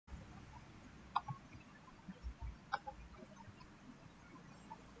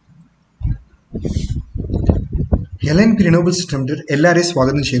Helen Renewable System എല്ലാവരെയും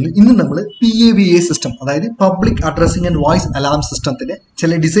സ്വാഗതം ചെയ്യുന്നു. ഇന്ന് നമ്മൾ PAVA സിസ്റ്റം, അതായത് public addressing and voice alarm സിസ്റ്റത്തിന്റെ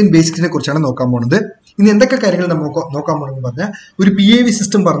ചില ഡിസൈൻ ബേസിക്സിനെ കുറിച്ചാണ് നോക്കാൻ പോകുന്നത്. ഇന്ന് എന്തൊക്കെ കാര്യങ്ങൾ നമുക്ക് നോക്കാൻ പോകുന്നത് പറഞ്ഞാൽ, ഒരു PAV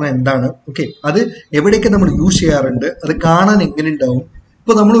സിസ്റ്റം പറഞ്ഞാൽ എന്താണ്, ഓക്കെ, അത് എവിടെയൊക്കെ നമ്മൾ യൂസ് ചെയ്യാറുണ്ട്, അത് കാണാൻ എങ്ങനെ ഉണ്ടാവും.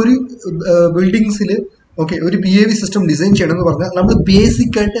 ഇപ്പോൾ നമ്മളൊരു ബിൽഡിങ്സിൽ ഓക്കെ ഒരു PAV സിസ്റ്റം ഡിസൈൻ ചെയ്യണമെന്ന് പറഞ്ഞാൽ നമ്മൾ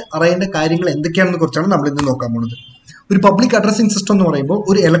ബേസിക് ആയിട്ട് അറിയേണ്ട കാര്യങ്ങൾ എന്തൊക്കെയാണെന്ന് കുറിച്ചാണ് നമ്മൾ ഇന്ന് നോക്കാൻ പോകുന്നത്. ഒരു പബ്ലിക് അഡ്രസ്സിംഗ് സിസ്റ്റം എന്ന് പറയുമ്പോൾ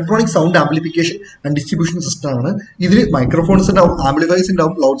ഒരു electronic sound amplification and distribution system ആണ്. ഇതിൽ മൈക്രോഫോൺസ് ഉണ്ടാവും, ആംപ്ലിഫയേഴ്സ്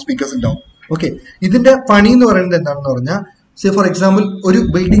ഉണ്ടാവും, ലൗഡ് സ്പീക്കേഴ്സ് ഉണ്ടാവും. ഓക്കെ, ഇതിന്റെ പണി എന്ന് പറയുന്നത് എന്താണെന്ന് പറഞ്ഞാൽ, സേ ഫോർ എക്സാമ്പിൾ ഒരു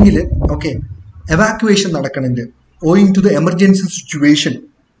ബിൽഡിങ്ങിൽ ഓക്കെ എവാക്യുവേഷൻ നടക്കണമെങ്കിൽ owing to the emergency situation,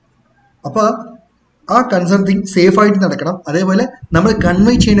 അപ്പോൾ ആ കൺസേൺ തിങ് സേഫ് ആയിട്ട് നടക്കണം. അതേപോലെ നമ്മൾ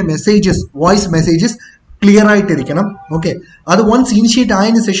കൺവേ ചെയ്യുന്ന messages, voice messages clear ആയിട്ടിരിക്കണം. Okay, അത് വൺസ് ഇനിഷ്യേറ്റ്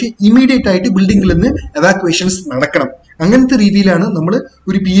ആയതിനു ശേഷം ഇമീഡിയറ്റ് ആയിട്ട് ബിൽഡിങ്ങിൽ നിന്ന് എവാക്യുവേഷൻസ് നടക്കണം. അങ്ങനത്തെ രീതിയിലാണ് നമ്മൾ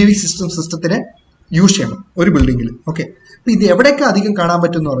ഒരു PAV സിസ്റ്റത്തിനെ യൂസ് ചെയ്യണം ഒരു ബിൽഡിങ്ങിൽ. ഓക്കെ, അപ്പൊ ഇത് എവിടെയൊക്കെ അധികം കാണാൻ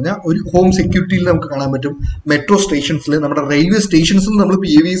പറ്റും എന്ന് പറഞ്ഞാൽ, ഒരു ഹോം സെക്യൂരിറ്റിയിൽ നമുക്ക് കാണാൻ പറ്റും, മെട്രോ സ്റ്റേഷൻസിൽ, നമ്മുടെ റെയിൽവേ സ്റ്റേഷൻസിൽ നമ്മൾ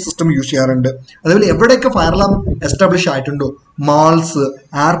PAV സിസ്റ്റം യൂസ് ചെയ്യാറുണ്ട്. അതേപോലെ എവിടെയൊക്കെ ഫയർ അലാം എസ്റ്റാബ്ലിഷ് ആയിട്ടുണ്ടോ, മാൾസ്,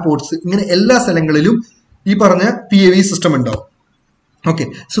 എയർപോർട്ട്സ്, ഇങ്ങനെ എല്ലാ സ്ഥലങ്ങളിലും ഈ പറഞ്ഞ PAV സിസ്റ്റം ഉണ്ടാവും. ഓക്കെ,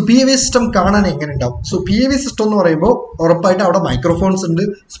 സോ PAV സിസ്റ്റം കാണാൻ എങ്ങനെ ഉണ്ടാവും? സോ PAV സിസ്റ്റം എന്ന് പറയുമ്പോൾ ഉറപ്പായിട്ട് അവിടെ മൈക്രോഫോൺസ് ഉണ്ട്,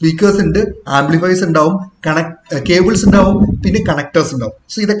 സ്പീക്കേഴ്സ് ഉണ്ട്, ആംപ്ലിഫയേഴ്സ് ഉണ്ടാവും, കേബിൾസ് ഉണ്ടാവും, പിന്നെ കണക്ടേഴ്സ് ഉണ്ടാവും.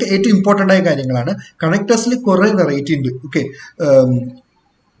 സോ ഇതൊക്കെ ഏറ്റവും ഇമ്പോർട്ടൻ്റ് ആയ കാര്യങ്ങളാണ്. കണക്ടേഴ്സിൽ കുറേ വെറൈറ്റി ഉണ്ട്. ഓക്കെ,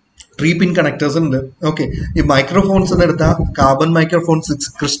 3 പിൻ കണക്ടേഴ്സ് ഉണ്ട്. ഓക്കെ, ഈ മൈക്രോഫോൺസ് എടുത്താൽ carbon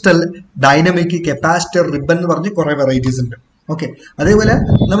microphones, crystal, dynamic, capacitor, ribbon എന്ന് പറഞ്ഞ് കുറേ വെറൈറ്റീസ് ഉണ്ട്. ഓക്കെ, അതേപോലെ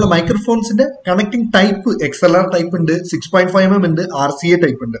നമ്മൾ മൈക്രോഫോൺസിന്റെ കണക്ടിങ് ടൈപ്പ് XLR ടൈപ്പ് ഉണ്ട്, 6.5mm ഉണ്ട്, RCA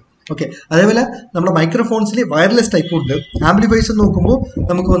ടൈപ്പ് ഉണ്ട്. ഓക്കെ, അതേപോലെ നമ്മുടെ മൈക്രോഫോൺസിൽ വയർലെസ് ടൈപ്പ് ഉണ്ട്. ആംപ്ലിഫയേഴ്സ് നോക്കുമ്പോൾ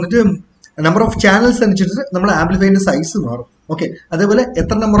നമുക്ക് വന്നിട്ട് നമ്പർ ഓഫ് ചാനൽസ് അനുസരിച്ച് നമ്മുടെ ആംപ്ലിഫയറിന്റെ സൈസ് മാറും. ഓക്കെ, അതേപോലെ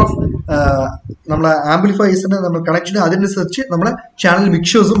എത്ര നമ്പർ ഓഫ് നമ്മളെ ആംപ്ലിഫയേഴ്സിന് നമ്മൾ കണക്ട് ചെയ്യുന്ന അതിനനുസരിച്ച് നമ്മുടെ ചാനൽ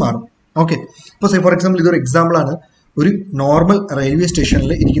മിക്സേഴ്സും മാറും. ഓക്കെ, ഇപ്പോൾ ഫോർ എക്സാമ്പിൾ ഇതൊരു എക്സാമ്പിൾ ആണ്. ഒരു നോർമൽ റെയിൽവേ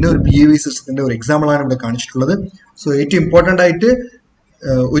സ്റ്റേഷനിൽ ഇരിക്കുന്ന ഒരു PAV സിസ്റ്റത്തിന്റെ ഒരു എക്സാമ്പിളാണ് ഇവിടെ കാണിച്ചിട്ടുള്ളത്. സോ ഏറ്റവും ഇമ്പോർട്ടൻ്റ് ആയിട്ട്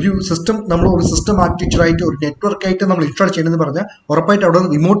ഒരു സിസ്റ്റം, നമ്മൾ ഒരു സിസ്റ്റം ആർക്കിടെക്ചറായിട്ട് ഒരു നെറ്റ്വർക്ക് ആയിട്ട് നമ്മൾ ഇൻസ്റ്റാൾ ചെയ്യണമെന്ന് പറഞ്ഞാൽ ഉറപ്പായിട്ട് അവിടെ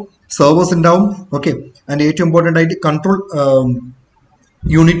റിമോട്ട് സെർവേഴ്സ് ഉണ്ടാവും. ഓക്കെ, ആൻഡ് ഏറ്റവും ഇമ്പോർട്ടൻ്റ് ആയിട്ട് കൺട്രോൾ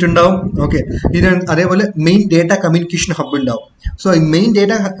യൂണിറ്റ് ഉണ്ടാവും. ഓക്കെ, ഇതിന് അതേപോലെ മെയിൻ ഡേറ്റ കമ്മ്യൂണിക്കേഷൻ ഹബ് ഉണ്ടാവും. സോ ഈ മെയിൻ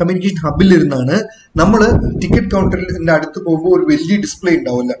ഡേറ്റ കമ്മ്യൂണിക്കേഷൻ ഹബിൽ ഇരുന്നാണ് നമ്മൾ ടിക്കറ്റ് കൗണ്ടറിന്റെ അടുത്ത് പോകുമ്പോൾ ഒരു വലിയ ഡിസ്പ്ലേ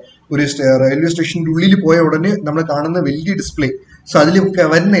ഉണ്ടാവില്ല, ഒരു റെയിൽവേ സ്റ്റേഷൻ്റെ ഉള്ളിൽ പോയ ഉടനെ നമ്മൾ കാണുന്ന വലിയ ഡിസ്പ്ലേ. സോ അതിൽ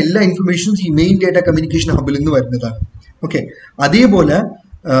വരുന്ന എല്ലാ ഇൻഫർമേഷൻസ് ഈ മെയിൻ ഡേറ്റ കമ്മ്യൂണിക്കേഷൻ ഹബിൽ നിന്ന് വരുന്നതാണ്. ഓക്കെ, അതേപോലെ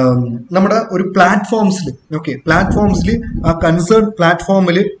നമ്മുടെ ഒരു പ്ലാറ്റ്ഫോംസിൽ, ഓക്കെ, പ്ലാറ്റ്ഫോംസിൽ ആ കൺസേൺ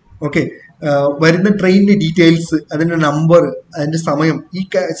പ്ലാറ്റ്ഫോമിൽ ഓക്കെ വരുന്ന ട്രെയിനിന്റെ ഡീറ്റെയിൽസ്, അതിന്റെ നമ്പർ, അതിന്റെ സമയം, ഈ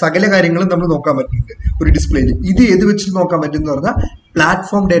സകല കാര്യങ്ങളും നമ്മൾ നോക്കാൻ പറ്റുന്നുണ്ട് ഒരു ഡിസ്പ്ലേയിൽ. ഇത് ഏത് വെച്ചിട്ട് നോക്കാൻ പറ്റും എന്ന് പറഞ്ഞാൽ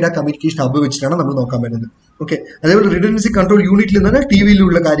പ്ലാറ്റ്ഫോം ഡേറ്റ കമ്മ്യൂണിക്കേഷൻ ഹബ് വെച്ചിട്ടാണ് നമ്മൾ നോക്കാൻ പറ്റുന്നത്. ഓക്കെ, അതേപോലെ റിഡൻഡൻസി കൺട്രോൾ യൂണിറ്റിൽ നിന്നാണ്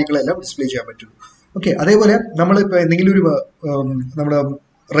TVയിലുള്ള കാര്യങ്ങളെല്ലാം ഡിസ്പ്ലേ ചെയ്യാൻ പറ്റുള്ളൂ. ഓക്കെ, അതേപോലെ നമ്മളിപ്പോൾ എന്തെങ്കിലും ഒരു നമ്മുടെ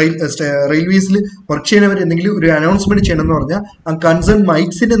റെയിൽവേസിൽ വർക്ക് ചെയ്യുന്നവർ എന്തെങ്കിലും ഒരു അനൗൺസ്മെന്റ് ചെയ്യണം എന്ന് പറഞ്ഞാൽ ആ കൺസേൺ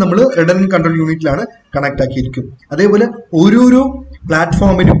മൈക്സിനെ നമ്മൾ റിഡൻഡന്റ് കൺട്രോൾ യൂണിറ്റിലാണ് കണക്ട് ആക്കിയിരിക്കും. അതേപോലെ ഓരോരോ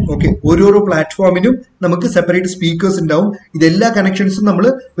പ്ലാറ്റ്ഫോമിനും ഓരോരോ പ്ലാറ്റ്ഫോമിനും നമുക്ക് സെപ്പറേറ്റ് സ്പീക്കേഴ്സ് ഉണ്ടാവും. ഇതെല്ലാ കണക്ഷൻസും നമ്മൾ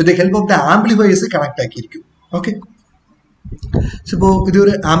with help of the amplifiers connect ആക്കിയിരിക്കും. Okay, ഇപ്പോൾ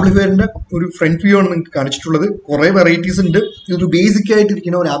ഇതൊരു ആംപ്ലിഫയറിന്റെ ഒരു ഫ്രണ്ട് വ്യൂ ആണ് നിങ്ങൾക്ക് കാണിച്ചിട്ടുള്ളത്. കുറെ വെറൈറ്റീസ് ഉണ്ട്. ഇതൊരു ബേസിക്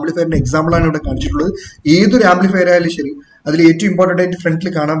ആയിട്ടിരിക്കുന്ന ഒരു ആംപ്ലിഫയറിന്റെ എക്സാമ്പിൾ ആണ് ഇവിടെ കാണിച്ചിട്ടുള്ളത്. ഏതൊരു ആംപ്ലിഫയർ ആയാലും ശരി, അതിൽ ഏറ്റവും ഇമ്പോർട്ടൻ്റ് ആയിട്ട് ഫ്രണ്ടിൽ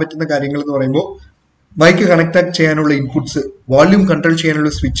കാണാൻ പറ്റുന്ന കാര്യങ്ങൾ എന്ന് പറയുമ്പോൾ മൈക്ക് കണക്ട് ചെയ്യാനുള്ള ഇൻപുട്സ്, വോള്യൂം കൺട്രോൾ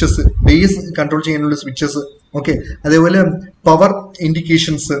ചെയ്യാനുള്ള സ്വിച്ചസ്, ബേസ് കൺട്രോൾ ചെയ്യാനുള്ള സ്വിച്ചസ്, ഓക്കെ, അതേപോലെ power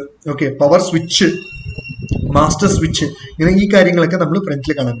indications, okay, power switch, master switch, ഇങ്ങനെ ഈ കാര്യങ്ങളൊക്കെ നമ്മൾ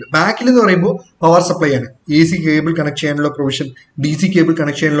ഫ്രണ്ടിൽ കാണുന്നുണ്ട്. ബാക്കിൽ എന്ന് പറയുമ്പോൾ പവർ സപ്ലൈ ആണ്. AC കേബിൾ കണക്ട് ചെയ്യാനുള്ള പ്രൊവിഷൻ, DC കേബിൾ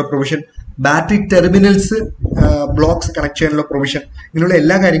കണക്ട് ചെയ്യാനുള്ള provision, battery terminals, blocks connect ചെയ്യാനുള്ള പ്രൊവിഷൻ, ഇങ്ങനെയുള്ള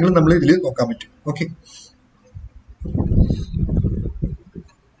എല്ലാ കാര്യങ്ങളും നമ്മൾ ഇതിൽ നോക്കാൻ പറ്റും. ഓക്കെ,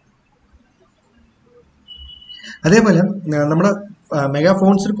 അതേപോലെ നമ്മുടെ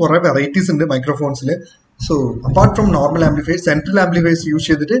മെഗാഫോൺസിൽ കുറെ വെറൈറ്റീസ് ഉണ്ട് മൈക്രോഫോൺസിൽ. So apart from normal amplifiers, central amplifiers use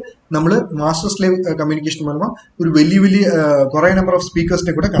ചെയ്തിട്ട് നമ്മൾ മാസ്റ്റർ സ്ലേവ് കമ്മ്യൂണിക്കേഷൻ പറയുമ്പോൾ ഒരു വലിയ കുറെ നമ്പർ ഓഫ്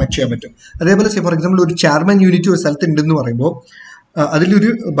സ്പീക്കേഴ്സിനെ കൂടെ കണക്ട് ചെയ്യാൻ പറ്റും. അതേപോലെ ഫോർ എക്സാമ്പിൾ ഒരു ചെയർമാൻ യൂണിറ്റ് ഒരു സ്ഥലത്ത് ഉണ്ടെന്ന് പറയുമ്പോൾ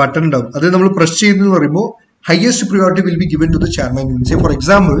അതിലൊരു ബട്ടൺ ഉണ്ടാവും. അത് നമ്മൾ പ്രസ് ചെയ്തെന്ന് പറയുമ്പോൾ highest priority will be given to the chairman unit. For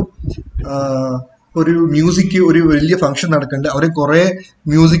example ഒരു മ്യൂസിക്, ഒരു വലിയ ഫംഗ്ഷൻ നടക്കുന്നുണ്ട്, അവർ കുറെ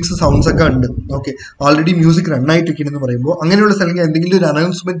മ്യൂസിക്സ് സൗണ്ട്സ് ഒക്കെ ഉണ്ട്. ഓക്കെ, ഓൾറെഡി മ്യൂസിക് റണ്ണായിട്ടിരിക്കണമെന്ന് പറയുമ്പോൾ അങ്ങനെയുള്ള സ്ഥലങ്ങളിൽ എന്തെങ്കിലും ഒരു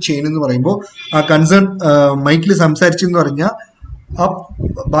അനൗൺസ്മെന്റ് ചെയ്യണമെന്ന് പറയുമ്പോൾ ആ കൺസേൺ മൈക്കിൽ സംസാരിച്ചെന്ന് പറഞ്ഞാൽ ആ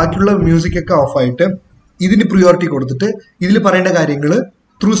ബാക്കിയുള്ള മ്യൂസിക് ഒക്കെ ഓഫായിട്ട് ഇതിന് പ്രിയോറിറ്റി കൊടുത്തിട്ട് ഇതിൽ പറയേണ്ട കാര്യങ്ങൾ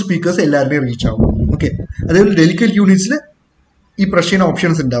ത്രൂ സ്പീക്കേഴ്സ് എല്ലാവരുടെയും റീച്ച് ആവും. ഓക്കെ, അതേപോലെ ഡെലിക്കേറ്റ് യൂണിറ്റ്സിൽ ഈ പ്രസ് ചെയ്യുന്ന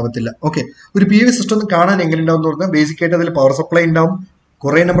ഓപ്ഷൻസ് ഉണ്ടാവത്തില്ല. ഓക്കെ, ഒരു PAV സിസ്റ്റം കാണാൻ എങ്ങനെ ഉണ്ടാവും എന്ന് പറഞ്ഞാൽ ബേസിക് ആയിട്ട് അതിൽ പവർ സപ്ലൈ ഉണ്ടാവും,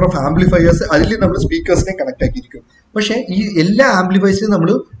 കുറെ നമ്പർ ഓഫ് ആംപ്ലിഫയേഴ്സ്, അതിൽ നമ്മൾ സ്പീക്കേഴ്സിനെ കണക്ട് ആക്കിയിരിക്കും. പക്ഷേ ഈ എല്ലാ ആംപ്ലിഫയേഴ്സിനും നമ്മൾ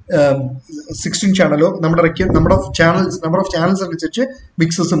 16 ചാനലോ നമ്മുടെ നമ്പർ ഓഫ് ചാനൽസ് അനുസരിച്ച്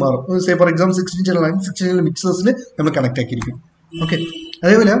മിക്സേഴ്സ് മാറും. സേ ഫോർ എക്സാമ്പിൾ 16 ചാനൽ 16 മിക്സേഴ്സിന് നമ്മൾ കണക്ട് ആക്കിയിരിക്കും. ഓക്കെ,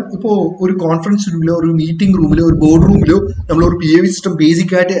 അതേപോലെ ഇപ്പോൾ ഒരു കോൺഫറൻസ് റൂമിലോ ഒരു മീറ്റിംഗ് റൂമിലോ ഒരു ബോർഡ് റൂമിലോ നമ്മൾ ഒരു PAV സിസ്റ്റം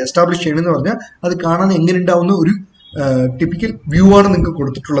ബേസിക് ആയിട്ട് എസ്റ്റാബ്ലിഷ് ചെയ്യണമെന്ന് പറഞ്ഞാൽ അത് കാണാൻ എങ്ങനെ ഉണ്ടാവുന്ന ഒരു ടിപ്പിക്കൽ വ്യൂ ആണ് നിങ്ങൾക്ക്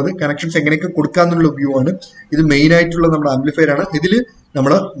കൊടുത്തിട്ടുള്ളത്. കണക്ഷൻസ് എങ്ങനെയൊക്കെ കൊടുക്കാന്നുള്ള വ്യൂ ആണ് ഇത്. മെയിൻ ആയിട്ടുള്ള നമ്മുടെ ആംപ്ലിഫയർ ആണ്. ഇതിൽ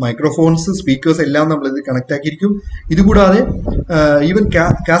നമ്മൾ മൈക്രോഫോൺസ്, സ്പീക്കേഴ്സ് എല്ലാം നമ്മൾ ഇത് കണക്ട് ആക്കിയിരിക്കും. ഇതുകൂടാതെ ഈവൻ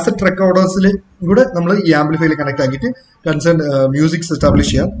കാസറ്റ് റെക്കോർഡേഴ്സിൽ കൂടെ നമ്മൾ ഈ ആംപ്ലിഫയറിൽ കണക്ട് ആക്കിയിട്ട് കൺസേൺ മ്യൂസിക്സ്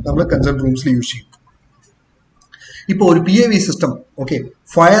എസ്റ്റാബ്ലിഷ് ചെയ്യാൻ നമ്മൾ കൺസേൺ റൂംസിൽ യൂസ് ചെയ്യും. ഇപ്പോൾ ഒരു PAV system okay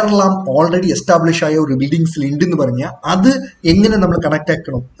fire alarm already establish ആയ ഒരു ബിൽഡിങ്സിൽ ഉണ്ടെന്ന് പറഞ്ഞാൽ അത് എങ്ങനെ നമ്മൾ കണക്ട്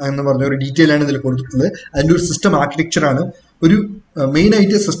ആക്കണം എന്ന് പറഞ്ഞ ഒരു ഡീറ്റെയിൽ ആണ് ഇതിൽ കൊടുത്തിട്ടുള്ളത്. അതിൻ്റെ ഒരു സിസ്റ്റം ആർക്കിടെക്ചർ ആണ്. ഒരു മെയിൻ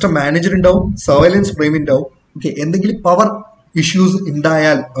ആയിട്ട് സിസ്റ്റം മാനേജർ ഉണ്ടാവും, സർവൈലൻസ് ഫ്രെയിം ഉണ്ടാവും. ഓക്കെ, എന്തെങ്കിലും പവർ ഇഷ്യൂസ്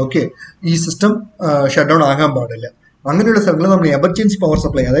ഉണ്ടായാൽ ഓക്കെ ഈ സിസ്റ്റം ഷട്ട് ഡൗൺ ആകാൻ പാടില്ല. അങ്ങനെയുള്ള സ്ഥലങ്ങളിൽ നമ്മൾ എമർജൻസി പവർ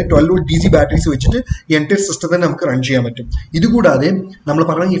സപ്ലൈ, അതായത് 12 വോൾട്ട് DC ബാറ്ററീസ് വെച്ചിട്ട് ഈ എൻറ്റയർ സിസ്റ്റത്തെ നമുക്ക് റൺ ചെയ്യാൻ പറ്റും. ഇതുകൂടാതെ നമ്മൾ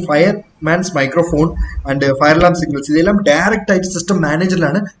പറഞ്ഞ ഈ ഫയർമാൻസ് microphone and fire alarm signals ഇതെല്ലാം ഡയറക്റ്റ് ആയിട്ട് സിസ്റ്റം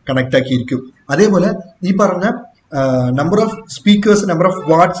മാനേജറിലാണ് കണക്ട് ആക്കിയിരിക്കും. അതേപോലെ ഈ പറഞ്ഞ number of speakers, number of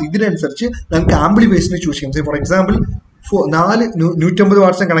watts ഇതിനനുസരിച്ച് നമുക്ക് ആംപ്ലിഫയേഴ്സിനെ ചൂസ് ചെയ്യാം. ഫോർ എക്സാമ്പിൾ 4 150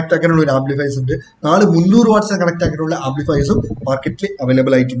 വാട്ട്സിനെ കണക്ട് ആക്കാനുള്ള ഒരു ആംപ്ലിഫയേഴ്സ് ഉണ്ട്, 4 300 വാട്ട്സിനെ കണക്ട് ആക്കാനുള്ള ആംപ്ലിഫയേഴ്സും മാർക്കറ്റിൽ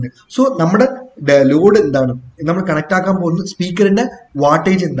അവൈലബിൾ ആയിട്ടുണ്ട്. സോ നമ്മുടെ ലോഡ് എന്താണ്, നമ്മൾ കണക്ട് ആക്കാൻ പോകുന്ന സ്പീക്കറിന്റെ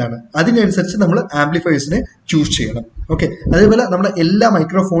വാട്ടേജ് എന്താണ്, അതിനനുസരിച്ച് നമ്മൾ ആംപ്ലിഫയേഴ്സിനെ ചൂസ് ചെയ്യണം. ഓക്കെ, അതേപോലെ നമ്മുടെ എല്ലാ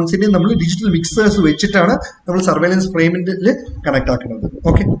മൈക്രോഫോൺസിന്റെയും നമ്മൾ ഡിജിറ്റൽ മിക്സേഴ്സ് വെച്ചിട്ടാണ് നമ്മൾ സർവൈലൻസ് ഫ്രെയിമിൽ കണക്ട് ആക്കുന്നത്.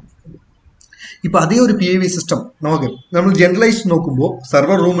 ഓക്കെ, ഇപ്പൊ അതേ ഒരു PAV സിസ്റ്റം നമുക്ക് നമ്മൾ ജനറലൈസ് നോക്കുമ്പോൾ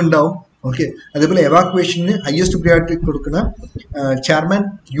സെർവർ റൂം ഉണ്ടാവും. ഓക്കെ, അതേപോലെ എവാക്വേഷന് ഹയസ്റ്റ് പ്രിയോറിറ്റി കൊടുക്കുന്ന ചെയർമാൻ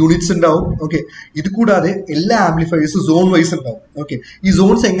യൂണിറ്റ്സ് ഉണ്ടാവും. ഓക്കെ, ഇത് കൂടാതെ എല്ലാ ആംപ്ലിഫയേഴ്സ് സോൺ വൈസ് ഉണ്ടാവും. ഓക്കെ, ഈ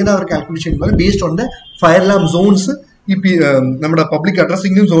സോൺസ് എങ്ങനെ അവർ കാൽക്കുലേറ്റ് ചെയ്യുന്നത് based on the fire alarm zones ഈ നമ്മുടെ പബ്ലിക്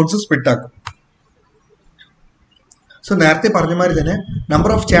അഡ്രസ്സിംഗും സോൺസ് സ്പ്ലിറ്റ് ആക്കും. സോ നേരത്തെ പറഞ്ഞ മാതിരി തന്നെ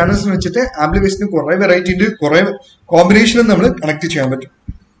നമ്പർ ഓഫ് ചാനൽസ് വെച്ചിട്ട് ആംപ്ലിഫയേഴ്സിന് കുറെ വെറൈറ്റി ഉണ്ട്, കുറെ കോമ്പിനേഷനും നമ്മൾ കണക്ട് ചെയ്യാൻ പറ്റും.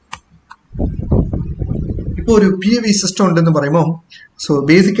 ഇപ്പോൾ ഒരു PAV സിസ്റ്റം ഉണ്ടെന്ന് പറയുമ്പോൾ സോ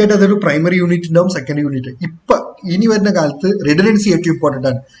ബേസിക് ആയിട്ട് അതൊരു പ്രൈമറി യൂണിറ്റ് ഉണ്ടാവും, സെക്കൻഡ് യൂണിറ്റ്. ഇപ്പൊ ഇനി വരുന്ന കാലത്ത് റിഡൻഡൻസി ഏറ്റവും ഇമ്പോർട്ടൻ്റ്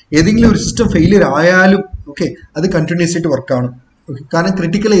ആണ്. ഏതെങ്കിലും ഒരു സിസ്റ്റം ഫെയിലിയർ ആയാലും ഓക്കെ അത് കണ്ടിന്യൂസ് ആയിട്ട് വർക്ക് ആണ്. കാരണം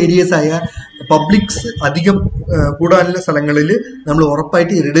ക്രിട്ടിക്കൽ ഏരിയസ് ആയ പബ്ലിക്സ് അധികം കൂടാനുള്ള സ്ഥലങ്ങളിൽ നമ്മൾ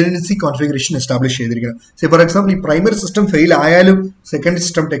ഉറപ്പായിട്ട് റിഡൻഡൻസി കോൺഫിഗറേഷൻ എസ്റ്റാബ്ലിഷ് ചെയ്തിരിക്കണം. ഫോർ എക്സാമ്പിൾ ഈ പ്രൈമറി സിസ്റ്റം ഫെയിൽ ആയാലും സെക്കൻഡ്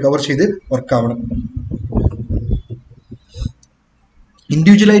സിസ്റ്റം ടേക്ക് ഓവർ ചെയ്ത് വർക്ക് ആവണം.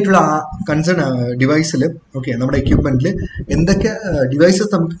 ഇൻഡിവിജ്വൽ ആയിട്ടുള്ള ആ കൺസേൺ ഡിവൈസിൽ ഓക്കെ നമ്മുടെ എക്യുപ്മെന്റിൽ എന്തൊക്കെ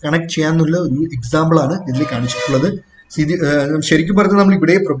ഡിവൈസസ് നമുക്ക് കണക്ട് ചെയ്യാന്നുള്ള ഒരു എക്സാമ്പിളാണ് ഇതിൽ കാണിച്ചിട്ടുള്ളത്. ശരിക്കും പറഞ്ഞാൽ നമ്മൾ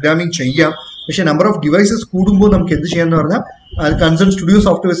ഇവിടെ പ്രോഗ്രാമിംഗ് ചെയ്യാം, പക്ഷേ നമ്പർ ഓഫ് ഡിവൈസസ് കൂടുമ്പോൾ നമുക്ക് എന്ത് ചെയ്യാന്ന് പറഞ്ഞാൽ അത് കൺസേൺ സ്റ്റുഡിയോ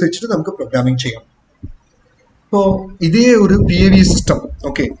സോഫ്റ്റ്വെയർസ് വെച്ചിട്ട് നമുക്ക് പ്രോഗ്രാമിംഗ് ചെയ്യാം. ഇപ്പോൾ ഇതേ ഒരു PAV സിസ്റ്റം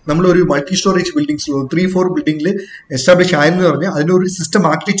ഓക്കെ നമ്മളൊരു മൾട്ടി സ്റ്റോറേജ് ബിൽഡിങ്സ് 3-4 ബിൽഡിംഗിൽ എസ്റ്റാബ്ലിഷ് ആയെന്ന് പറഞ്ഞാൽ അതിൻ്റെ ഒരു സിസ്റ്റം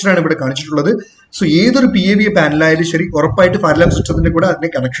ആർക്കിടെക്ചറാണ് ഇവിടെ കാണിച്ചിട്ടുള്ളത്. സോ ഏതൊരു PAV പാനലായാലും ശരി ഉറപ്പായിട്ട് ഫയർ അലാം സിസ്റ്റത്തിന്റെ കൂടെ അതിന്റെ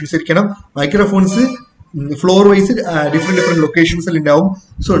കണക്ഷൻസ് ഇരിക്കണം. മൈക്രോഫോൺസ് ഫ്ലോർ വൈസ് ഡിഫറെന്റ് ലൊക്കേഷൻസിൽ ഉണ്ടാവും.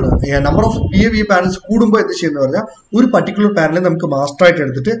 So number of PAV panels കൂടുമ്പോൾ എന്ത് ചെയ്യുന്ന പറഞ്ഞാൽ ഒരു പർട്ടിക്കുലർ പാനൽ നമുക്ക് മാസ്റ്റർ ആയിട്ട്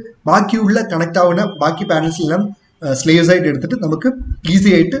എടുത്തിട്ട് ബാക്കിയുള്ള കണക്ട് ആവുന്ന ബാക്കി പാനൽസിലെല്ലാം സ്ലേവ്സ് ആയിട്ട് എടുത്തിട്ട് നമുക്ക് ഈസി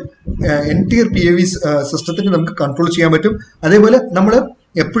ആയിട്ട് എൻറ്റയർ PAV സിസ്റ്റത്തിന് നമുക്ക് കൺട്രോൾ ചെയ്യാൻ പറ്റും. അതേപോലെ നമ്മൾ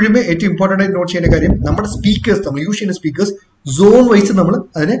എപ്പോഴുമേ ഏറ്റവും ഇമ്പോർട്ടൻ്റ് ആയിട്ട് നോട്ട് ചെയ്യേണ്ട കാര്യം നമ്മുടെ സ്പീക്കേഴ്സ്, നമ്മൾ യൂസ് ചെയ്യുന്ന സ്പീക്കേഴ്സ് സോൺ വൈസ് നമ്മൾ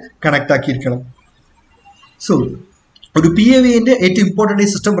അതിനെ കണക്ട് ആക്കിയിരിക്കണം. സോ ഒരു PAVന്റെ ഏറ്റവും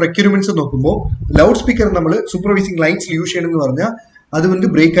ഇമ്പോർട്ടൻ്റ് സിസ്റ്റം റിക്വയർമെന്റ്സ് നോക്കുമ്പോൾ ലൗഡ് സ്പീക്കർ നമ്മൾ സൂപ്പർവൈസിംഗ് ലൈൻസ് യൂസ് ചെയ്യണമെന്ന് പറഞ്ഞാൽ അതുകൊണ്ട്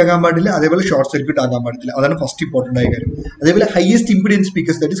ബ്രേക്ക് ആകാൻ പാടില്ല, അതേപോലെ ഷോർട്ട് സർക്യൂട്ട് ആകാൻ പാടില്ല. അതാണ് ഫസ്റ്റ് ഇമ്പോർട്ടൻ്റ് ആയ കാര്യം. അതേപോലെ highest impedance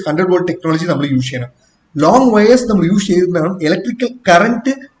speakers that is 100 volt technology നമ്മൾ യൂസ് ചെയ്യണം. ലോങ് വയേഴ്സ് നമ്മൾ യൂസ് ചെയ്തിട്ടാണ് ഇലക്ട്രിക്കൽ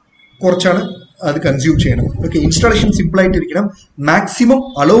കറന്റ് കുറച്ചാണ് അത് കൺസ്യൂം ചെയ്യണം. Okay, installation simple ആയിട്ടിരിക്കണം. Maximum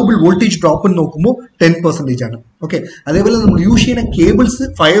allowable voltage drop എന്ന് നോക്കുമ്പോൾ 10% ആണ്. ഓക്കെ, അതേപോലെ നമ്മൾ യൂസ് ചെയ്യുന്ന cables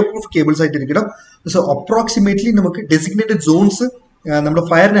fire proof cables ആയിട്ടിരിക്കണം. So approximately നമുക്ക് ഡെസിഗ്നേറ്റഡ് സോൺസ് നമ്മുടെ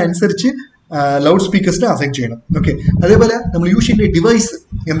ഫയറിനനുസരിച്ച് ലൗഡ് സ്പീക്കേഴ്സിനെ അസൈൻ ചെയ്യണം. ഓക്കെ, അതേപോലെ നമ്മൾ യൂസ് ചെയ്യുന്ന ഡിവൈസ്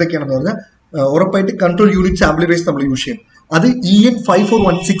എന്തൊക്കെയാണെന്ന് പറഞ്ഞാൽ ഉറപ്പായിട്ട് കൺട്രോൾ യൂണിറ്റ്സ് ആംപ്ലിഫയേഴ്സ് നമ്മൾ യൂസ് ചെയ്യണം. അത് EN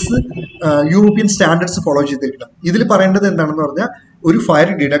 5416 യൂറോപ്യൻ സ്റ്റാൻഡേർഡ്സ് ഫോളോ ചെയ്തിരിക്കണം. ഇതിൽ പറയേണ്ടത് എന്താണെന്ന് പറഞ്ഞാൽ ഒരു fire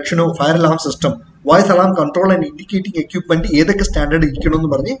ഡിഡക്ഷനോ fire alarm system voice alarm control and indicating equipment ഏതൊക്കെ സ്റ്റാൻഡേർഡ് ഇരിക്കണമെന്ന്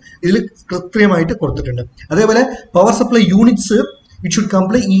പറഞ്ഞ് ഇതിൽ കൃത്യമായിട്ട് കൊടുത്തിട്ടുണ്ട്. അതേപോലെ power supply units it should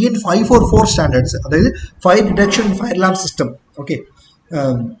comply EN 544 standards, അതായത് fire deduction fire alarm system. Okay,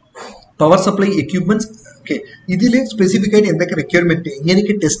 power supply equipments okay, ഇതിൽ സ്പെസിഫിക് ആയിട്ട് എന്തൊക്കെ റിക്വയർമെന്റ്,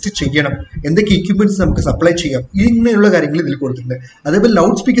 എങ്ങനെയൊക്കെ ടെസ്റ്റ് ചെയ്യണം, എന്തൊക്കെ എക്യുപ്മെന്റ്സ് നമുക്ക് സപ്ലൈ ചെയ്യാം, ഇങ്ങനെയുള്ള കാര്യങ്ങൾ ഇതിൽ കൊടുത്തിട്ടുണ്ട്. അതേപോലെ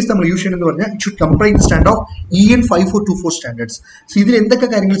ലൗഡ് സ്പീക്കേഴ്സ് നമ്മൾ യൂസ് ചെയ്യണമെന്ന് പറഞ്ഞാൽ it should comply the stand of EN 5424 standards. So ഇതിൽ എന്തൊക്കെ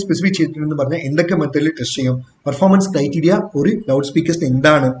കാര്യങ്ങൾ സ്പെസിഫൈ ചെയ്തിട്ടുണ്ടെന്ന് പറഞ്ഞാൽ എന്തൊക്കെ മെത്തേഡിൽ ടെസ്റ്റ് ചെയ്യാം, പെർഫോമൻസ് ക്രൈറ്റീരിയ ഒരു ലൗഡ് സ്പീക്കേഴ്സിന്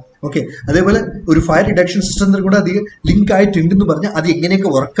എന്താണ്, ഓക്കെ, അതേപോലെ ഒരു ഫയർ റിഡക്ഷൻ സിസ്റ്റത്തിൽ കൂടെ അത് ലിങ്ക് ആയിട്ടുണ്ടെന്ന് പറഞ്ഞാൽ അത്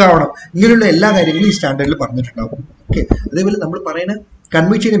എങ്ങനെയൊക്കെ വർക്ക് ആവണം, ഇങ്ങനെയുള്ള എല്ലാ കാര്യങ്ങളും ഈ സ്റ്റാൻഡേർഡിൽ പറഞ്ഞിട്ടുണ്ടാവും. ഓക്കെ, അതേപോലെ നമ്മൾ പറയുന്ന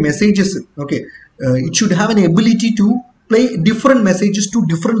കൺവേ ചെയ്യുന്ന messages, okay, it should have an ability to play different messages to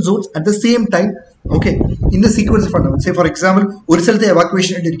different zones at the same time, okay, in the sequence of fundamental. Say for example, ഒരു സ്ഥലത്ത്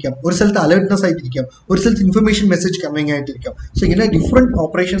evacuation ആയിട്ടിരിക്കാം, ഒരു സ്ഥലത്ത് alertness ആയിട്ടിരിക്കാം, ഒരു സ്ഥലത്ത് ഇൻഫർമേഷൻ മെസ്സേജ് കൺവേയിങ് ആയിട്ടിരിക്കാം. സോ ഇങ്ങനെ different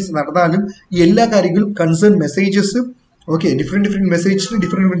operations നടന്നാലും ഈ എല്ലാ കാര്യങ്ങളും concern messages, okay, different മെസ്സേജസിന്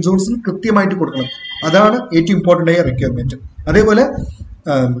different സോൺസിന് കൃത്യമായിട്ട് കൊടുക്കണം. അതാണ് ഏറ്റവും ഇമ്പോർട്ടൻ്റ് ആയ റിക്വയർമെന്റ്. അതേപോലെ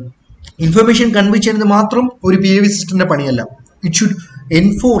ഇൻഫർമേഷൻ കൺവേ ചെയ്യുന്നത് മാത്രം ഒരു PAV സിസ്റ്റത്തിന്റെ പണിയല്ല. It should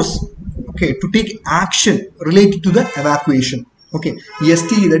enforce, okay, to take action related to the evacuation. Okay,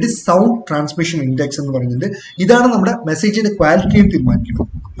 STE, that is sound transmission index എന്ന് പറയുന്നത് ഇതാണ് നമ്മുടെ മെസ്സേജിന്റെ ക്വാളിറ്റിയെ തീരുമാനിക്കുന്നത്.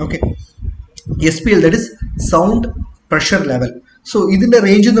 Okay, SPL, that is sound pressure level. So ഇതിന്റെ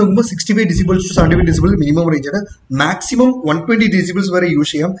റേഞ്ച് നോക്കുമ്പോൾ 65 decibels to 75 decibels minimum range ആണ്. Maximum 120 decibels വരെ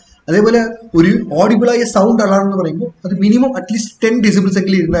use ചെയ്യാം. അതേപോലെ ഒരു ഓഡിബിളായ സൗണ്ട് അലാറം എന്ന് പറയുമ്പോൾ അത് മിനിമം അറ്റ്ലീസ്റ്റ് 10 decibels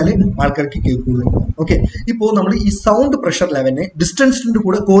എങ്കിലും ഇരുന്നാലേ ആൾക്കാർക്ക് കേൾക്കുള്ളൂ. ഓക്കെ, ഇപ്പോൾ നമ്മൾ ഈ സൗണ്ട് പ്രഷർ ലെവലിനെ ഡിസ്റ്റൻസിന്റെ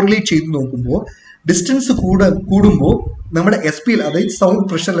കൂടെ കോറിലേറ്റ് ചെയ്ത് നോക്കുമ്പോൾ ഡിസ്റ്റൻസ് കൂടുമ്പോൾ നമ്മുടെ SPL, അതായത് സൗണ്ട്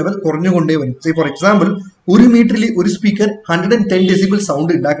പ്രഷർ ലെവൽ കുറഞ്ഞുകൊണ്ടേ വരും. സേ ഫോർ എക്സാമ്പിൾ, 1 മീറ്ററിൽ ഒരു സ്പീക്കർ 110 decibels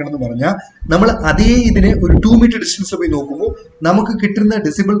സൗണ്ട് ഉണ്ടാക്കണം എന്ന് പറഞ്ഞാൽ നമ്മൾ അതേ ഇതിനെ ഒരു 2 meter ഡിസ്റ്റൻസിൽ പോയി നോക്കുമ്പോൾ നമുക്ക് കിട്ടുന്ന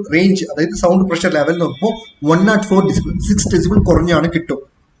ഡെസിബിൾ റേഞ്ച്, അതായത് സൗണ്ട് പ്രഷർ ലെവൽ നോക്കുമ്പോൾ 104 decibel, 6 decibel കുറഞ്ഞാണ് കിട്ടും.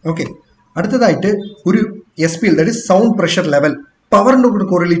 ഓക്കെ, അടുത്തതായിട്ട് ഒരു SPL, that is sound pressure level പവറിന്റെ കൂടെ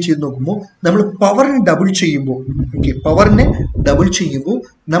കോറിലേറ്റ് ചെയ്ത് നോക്കുമ്പോൾ നമ്മൾ പവറിനെ ഡബിൾ ചെയ്യുമ്പോൾ, ഓക്കെ, പവറിനെ ഡബിൾ ചെയ്യുമ്പോൾ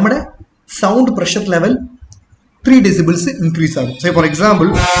നമ്മുടെ sound pressure level 3 decibels increase ആകും. സോ ഫോർ എക്സാമ്പിൾ,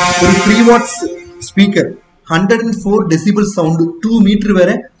 ഒരു 3 watts speaker 104 decibels sound 2 meter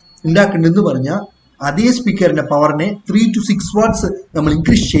വരെ ഉണ്ടാക്കുന്നുണ്ടെന്ന് പറഞ്ഞാൽ അതേ സ്പീക്കറിന്റെ പവറിനെ 3 to 6 watts നമ്മൾ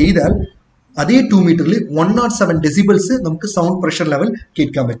ഇൻക്രീസ് ചെയ്താൽ അതേ 2 meterൽ 107 decibels നമുക്ക് സൗണ്ട് പ്രഷർ ലെവൽ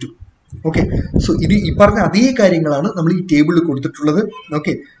കേൾക്കാൻ പറ്റും. ഓക്കെ, സോ ഇത് ഈ പറഞ്ഞ അതേ കാര്യങ്ങളാണ് നമ്മൾ ഈ ടേബിളിൽ കൊടുത്തിട്ടുള്ളത്.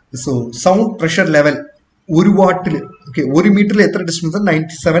 Okay, so sound pressure level 1 വാട്ടിൽ, okay, 1 മീറ്ററിൽ എത്ര ഡിസ്റ്റൻസ്?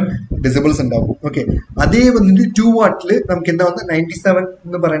 97 decibels ഉണ്ടാവും. ഓക്കെ, അതേ വന്നിട്ട് 2 വാട്ടിൽ നമുക്ക് എന്താ വന്നത്? 97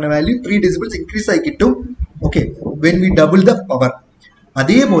 എന്ന് പറയുന്ന വാല്യൂ 3 decibels ഇൻക്രീസ് ആയി കിട്ടും. Okay, when we double the power.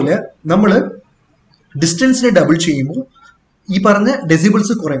 അതേപോലെ നമ്മൾ ഡിസ്റ്റൻസിനെ ഡബിൾ ചെയ്യുമ്പോൾ ഈ പറഞ്ഞ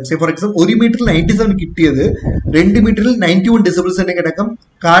ഡെസിബിൾസ് കുറയും. സേ ഫോർ എക്സാമ്പിൾ, 1 മീറ്ററിൽ 97 കിട്ടിയത് 2 മീറ്ററിൽ 91 decibels തന്നെ കിടക്കും.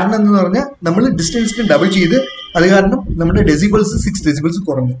 കാരണം എന്ന് പറഞ്ഞാൽ നമ്മൾ ഡിസ്റ്റൻസിനെ ഡബിൾ ചെയ്ത് അത് കാരണം നമ്മുടെ ഡെസിബിൾസ് 6 decibels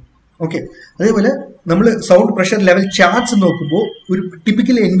കുറഞ്ഞു. ഓക്കെ, അതേപോലെ നമ്മൾ സൗണ്ട് പ്രഷർ ലെവൽ ചാർട്ട്സ് നോക്കുമ്പോൾ ഒരു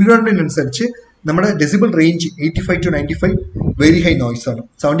ടിപ്പിക്കൽ എൻവിറോൺമെന്റ് അനുസരിച്ച് നമ്മുടെ decibel range 85 to 95 very high noise ആണ്,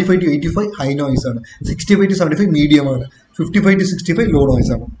 75 to 85 ഹൈ നോയ്സ് ആണ്, 65 to 75 മീഡിയം ആണ്, 55 to 65 ലോ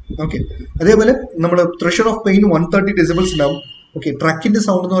നോയ്സ് ആണ്. ഓക്കെ, അതേപോലെ നമ്മുടെ ത്രഷർ ഓഫ് പെയിൻ 130 decibels ഉണ്ടാവും. ഓക്കെ, ട്രക്കിന്റെ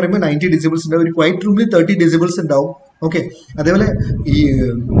സൗണ്ട് എന്ന് പറയുമ്പോൾ 90 decibels ഉണ്ടാവും. ഒരു ക്വൈറ്റ് റൂമിൽ 30 decibels ഉണ്ടാവും. ഓക്കെ, അതേപോലെ ഈ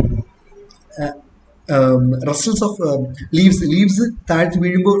റസൽസ് ഓഫ് ലീവ്സ് താഴ്ത്തി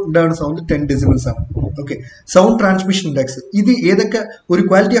വീഴുമ്പോൾ ഉണ്ടാകുന്ന സൗണ്ട് 10 decibels ആണ്. ഓക്കെ, സൗണ്ട് ട്രാൻസ്മിഷൻ ഇൻഡെക്സ്, ഇത് ഏതൊക്കെ ഒരു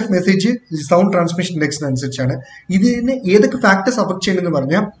quality of message sound transmission ഇൻഡെക്സിനനുസരിച്ചാണ്. ഇതിന് ഏതൊക്കെ ഫാക്ടേഴ്സ് അഫക്ട് ചെയ്യുന്നതെന്ന്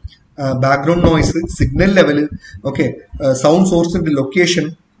പറഞ്ഞാൽ background noise, signal level, okay, sound സോഴ്സിന്റെ ലൊക്കേഷൻ,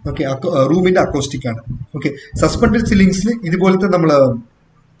 ഓക്കെ, റൂമിന്റെ അക്കോസ്റ്റിക് ആണ്. ഓക്കെ, സസ്പെൻഡഡ് സീലിംഗ്സിൽ ഇതുപോലത്തെ നമ്മൾ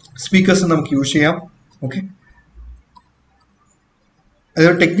സ്പീക്കേഴ്സ് നമുക്ക് യൂസ് ചെയ്യാം. ഓക്കെ,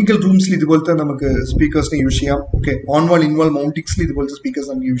 അതേപോലെ ടെക്നിക്കൽ റൂംസിൽ ഇതുപോലത്തെ നമുക്ക് സ്പീക്കേഴ്സിനെ യൂസ് ചെയ്യാം. ഓക്കെ, ഓൺ വാൾ ഇൻ വാൾ മൗണ്ടിങ്സിൽ ഇതുപോലത്തെ സ്പീക്കേഴ്സ്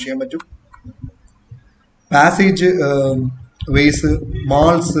നമുക്ക് യൂസ് ചെയ്യാൻ പറ്റും. Passage vase,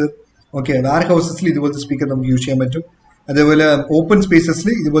 malls, okay, wear ഹൗസസിൽ ഇതുപോലത്തെ സ്പീക്കർ നമുക്ക് യൂസ് ചെയ്യാൻ പറ്റും. അതേപോലെ ഓപ്പൺ സ്പേസസിൽ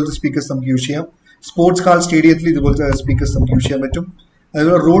ഇതുപോലത്തെ സ്പീക്കേഴ്സ് നമുക്ക് യൂസ് ചെയ്യാം. സ്പോർട്സ് ഹാൾ സ്റ്റേഡിയത്തിൽ ഇതുപോലത്തെ സ്പീക്കേഴ്സ് നമുക്ക് യൂസ് ചെയ്യാൻ പറ്റും.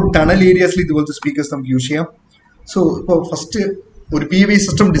 അതേപോലെ റോഡ് ടണൽ ഏരിയാസിൽ ഇതുപോലത്തെ സ്പീക്കേഴ്സ് നമുക്ക് യൂസ് ചെയ്യാം. സോ ഇപ്പോൾ ഫസ്റ്റ് ഒരു PAV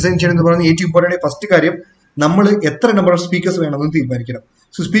സിസ്റ്റം ഡിസൈൻ ചെയ്യണമെന്ന് പറഞ്ഞാൽ ഏറ്റവും ഇമ്പോർട്ടൻ്റ് ഫസ്റ്റ് കാര്യം നമ്മൾ എത്ര നമ്പർ ഓഫ് സ്പീക്കേഴ്സ് വേണമെന്ന് തീരുമാനിക്കണം.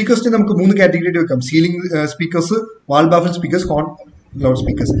 സോ സ്പീക്കേഴ്സിന് നമുക്ക് 3 കാറ്റഗറിയായിട്ട് വെക്കാം. സീലിംഗ് സ്പീക്കേഴ്സ്, വാൾ ബാഫിൽ speakers, horn loud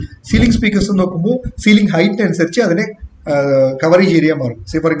speakers. Ceiling speakers നോക്കുമ്പോൾ സീലിംഗ് ഹൈറ്റ് അനുസരിച്ച് അതിനെ കവറേജ് ഏരിയ മാറും.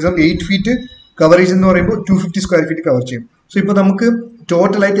 Say for example 8 feet coverage എന്ന് പറയുമ്പോൾ 250 square feet കവർ ചെയ്യും. സോ ഇപ്പോൾ നമുക്ക്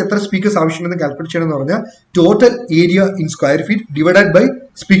ടോട്ടലായിട്ട് എത്ര സ്പീക്കേഴ്സ് ആവശ്യമുണ്ടെന്ന് കാൽക്കുലേറ്റ് ചെയ്യണമെന്ന് പറഞ്ഞാൽ total area in square feet divided by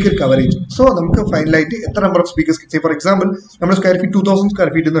speaker coverage. So നമുക്ക് ഫൈനലായിട്ട് എത്ര number of speakers, for example നമ്മുടെ സ്ക്വയർ ഫീറ്റ് 2000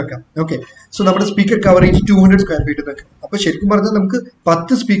 square feet എന്ന് വെക്കാം. ഓക്കെ, സോ നമ്മുടെ സ്പീക്കർ കവറേജ് 200 square feet എന്ന് വെക്കാം. അപ്പോൾ ശരിക്കും പറഞ്ഞാൽ നമുക്ക്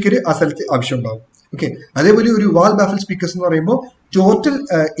 10 സ്പീക്കർ ആ സ്ഥലത്ത് ആവശ്യമുണ്ടാവും. ഓക്കെ, അതേപോലെ ഒരു വാൾ ബാഫിൽ സ്പീക്കേഴ്സ് എന്ന് പറയുമ്പോൾ total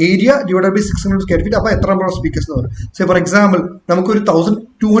area divided by 600 square feet. അപ്പോൾ എത്ര നമ്പർ ഓഫ് സ്പീക്കേഴ്സ് എന്ന് പറയും. സേ ഫോർ എക്സാമ്പിൾ നമുക്കൊരു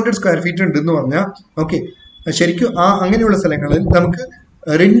 1200 square feet ഉണ്ട് എന്ന് പറഞ്ഞാൽ ഓക്കെ, ശരിക്കും അങ്ങനെയുള്ള സ്ഥലങ്ങളിൽ നമുക്ക്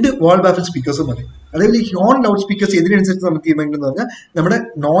 2 വാൾ ബാഫിൽ സ്പീക്കേഴ്സും മതി. അതേപോലെ ഈ ഹോൺ ലൗഡ് സ്പീക്കേഴ്സ് ഇതിനനുസരിച്ച് നമുക്ക് തീരുമാനിക്കുന്നത് പറഞ്ഞാൽ നമ്മുടെ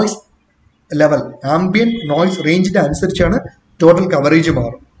നോയ്സ് ലെവൽ, ആംബിയൻ നോയ്സ് റേഞ്ചിന്റെ അനുസരിച്ചാണ് ടോട്ടൽ കവറേജ്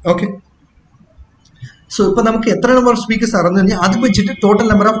മാറും. ഓക്കെ, സോ ഇപ്പൊ നമുക്ക് എത്ര നമ്പർ ഓഫ് സ്പീക്കേഴ്സ് അറിഞ്ഞു കഴിഞ്ഞാൽ അത് വെച്ചിട്ട് ടോട്ടൽ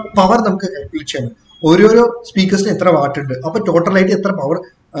നമ്പർ ഓഫ് പവർ നമുക്ക് കാൽക്കുലേറ്റ് ചെയ്യണം. ഓരോരോ സ്പീക്കേഴ്സിന് എത്ര വാട്ട് ഉണ്ട്, അപ്പൊ ടോട്ടലായിട്ട് എത്ര പവർ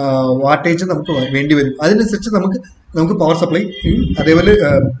വാട്ടേജ് നമുക്ക് വേണ്ടി വരും. അതിനനുസരിച്ച് നമുക്ക് പവർ സപ്ലൈ അതേപോലെ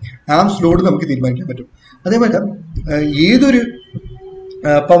ആംസ് ലോഡ് നമുക്ക് തീരുമാനിക്കാൻ പറ്റും. അതേപോലെ ഏതൊരു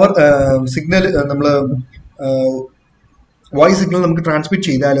പവർ സിഗ്നൽ നമ്മൾ വോയിസ് സിഗ്നൽ നമുക്ക് ട്രാൻസ്മിറ്റ്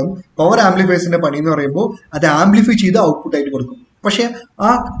ചെയ്താലും പവർ ആംപ്ലിഫയേഴ്സിന്റെ പണി എന്ന് പറയുമ്പോൾ അത് ആംപ്ലിഫൈ ചെയ്ത് ഔട്ട്പുട്ട് ആയിട്ട് കൊടുക്കും. പക്ഷെ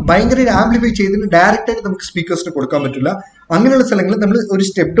ഭയങ്കര ആംപ്ലിഫൈ ചെയ്തതിന് ഡയറക്റ്റ് ആയിട്ട് നമുക്ക് സ്പീക്കേഴ്സിന് കൊടുക്കാൻ പറ്റില്ല. അങ്ങനെയുള്ള സ്ഥലങ്ങളിൽ നമ്മൾ ഒരു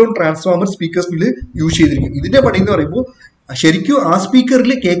സ്റ്റെപ്പ് ഡൗൺ ട്രാൻസ്ഫോമർ സ്പീക്കേഴ്സിൽ യൂസ് ചെയ്തിരിക്കും. ഇതിന്റെ പണി എന്ന് പറയുമ്പോൾ ശരിക്കും ആ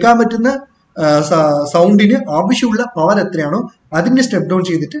സ്പീക്കറിൽ കേൾക്കാൻ പറ്റുന്ന സൗണ്ടിന് ആവശ്യമുള്ള പവർ എത്രയാണോ അതിന്റെ സ്റ്റെപ്പ് ഡൗൺ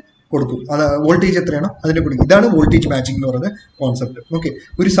ചെയ്തിട്ട് കൊടുക്കും. അത് വോൾട്ടേജ് എത്രയാണോ അതിന്റെ കൊടുക്കും. ഇതാണ് വോൾട്ടേജ് മാച്ചിങ് എന്ന് പറയുന്ന കോൺസെപ്റ്റ്. ഓക്കെ,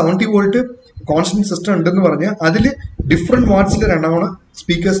 ഒരു 70 വോൾട്ട് കോൺസ്റ്റന്റ് സിസ്റ്റം ഉണ്ടെന്ന് പറഞ്ഞാൽ അതിൽ ഡിഫറെന്റ് വാട്ട്സിൽ രണ്ടാമണം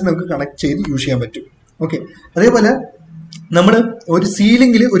സ്പീക്കേഴ്സ് നമുക്ക് കണക്ട് ചെയ്ത് യൂസ് ചെയ്യാൻ പറ്റും. ഓക്കെ, അതേപോലെ നമ്മൾ ഒരു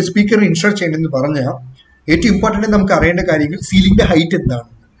സീലിംഗിൽ ഒരു സ്പീക്കർ ഇൻസ്റ്റാൾ ചെയ്യണമെന്ന് പറഞ്ഞാൽ ഏറ്റവും ഇമ്പോർട്ടൻ്റ് നമുക്ക് അറിയേണ്ട കാര്യങ്ങൾ സീലിംഗിന്റെ ഹൈറ്റ് എന്താണ്.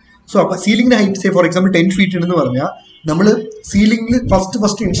 സോ അപ്പൊ സീലിംഗിന്റെ ഹൈറ്റ് ഫോർ എക്സാമ്പിൾ 10 ഫീറ്റ് ഉണ്ടെന്ന് പറഞ്ഞാൽ നമ്മൾ സീലിംഗിൽ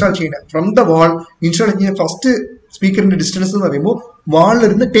ഫസ്റ്റ് ഇൻസ്റ്റാൾ ചെയ്യണം. ഫ്രം ദ വാൾ ഇൻസ്റ്റാൾ ചെയ്യുന്ന ഫസ്റ്റ് സ്പീക്കറിന്റെ ഡിസ്റ്റൻസ് എന്ന് പറയുമ്പോൾ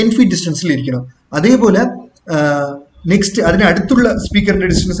വാളിലിരുന്ന് 10 ഫീറ്റ് ഡിസ്റ്റൻസിൽ ഇരിക്കണം. അതേപോലെ നെക്സ്റ്റ് അതിന് അടുത്തുള്ള സ്പീക്കറിന്റെ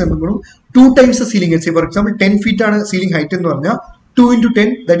ഡിസ്റ്റൻസ് എന്തെങ്കിലും 2 times ceiling. For example 10 feet ആണ് സീലിംഗ് ഹൈറ്റ് എന്ന് പറഞ്ഞാൽ 2 into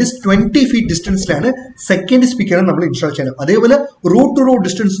 10 that is 20 feet ഡിസ്റ്റൻസിലാണ് second speaker നമ്മൾ ഇൻസ്റ്റാൾ ചെയ്യണം. അതേപോലെ റോഡ് ടു റോഡ്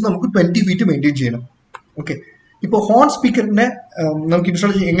ഡിസ്റ്റൻസ് നമുക്ക് 20 ഫീറ്റ് മെയിൻറ്റെയിൻ ചെയ്യണം. ഓക്കെ, ഇപ്പോൾ ഹോൺ സ്പീക്കറിനെ നമുക്ക്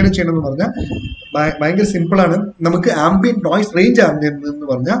ഇൻസ്റ്റാൾ എങ്ങനെ ചെയ്യണം എന്ന് പറഞ്ഞാൽ ഭയങ്കര സിമ്പിൾ ആണ്. നമുക്ക് ആംബിയൻ നോയ്സ് റേഞ്ച് എന്ന്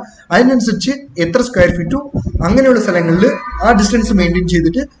പറഞ്ഞാൽ അതിനനുസരിച്ച് എത്ര സ്ക്വയർ ഫീറ്റും അങ്ങനെയുള്ള സ്ഥലങ്ങളിൽ ആ ഡിസ്റ്റൻസ് മെയിൻറ്റെയിൻ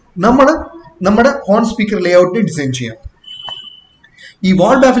ചെയ്തിട്ട് നമ്മുടെ ഹോൺ സ്പീക്കർ ലേ ഔട്ടിനെ ഡിസൈൻ ചെയ്യാം. ഈ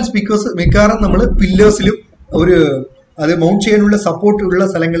വാൾ ബാഫിൽ സ്പീക്കേഴ്സ് മിക്കവാറും നമ്മൾ പില്ലേഴ്സിലും അത് മൗണ്ട് ചെയ്യാനുള്ള സപ്പോർട്ട് ഉള്ള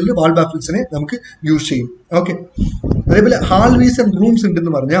സ്ഥലങ്ങളിൽ വാൾ ബാഫിൽസിനെ നമുക്ക് യൂസ് ചെയ്യും. ഓക്കെ, അതേപോലെ ഹാൾവീസ് ആൻഡ് റൂംസ്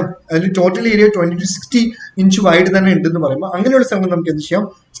ഉണ്ടെന്ന് പറഞ്ഞാൽ അതിൽ total area 20 to 60 inch wide തന്നെ ഉണ്ടെന്ന് പറയുമ്പോൾ അങ്ങനെയുള്ള സ്ഥലങ്ങൾ നമുക്ക് എന്ത് ചെയ്യാം,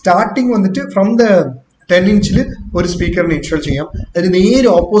 സ്റ്റാർട്ടിങ് വന്നിട്ട് ഫ്രം ദ 10 ഇഞ്ചിൽ ഒരു സ്പീക്കറിനെ ഇൻസ്റ്റാൾ ചെയ്യാം. അതിന് നേരെ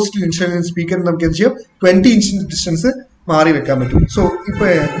ഓപ്പോസിറ്റ് ഇൻസ്റ്റാൾ ചെയ്യുന്ന സ്പീക്കറിന് നമുക്ക് എന്ത് ചെയ്യാം 20 ഇഞ്ച് ഡിസ്റ്റൻസ് മാറി വെക്കാൻ പറ്റും. സോ ഇപ്പൊ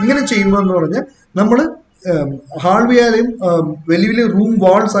ഇങ്ങനെ ചെയ്യുമ്പോൾ എന്ന് പറഞ്ഞാൽ നമ്മൾ ഹാൾവേ ആയാലും വലിയ വലിയ റൂം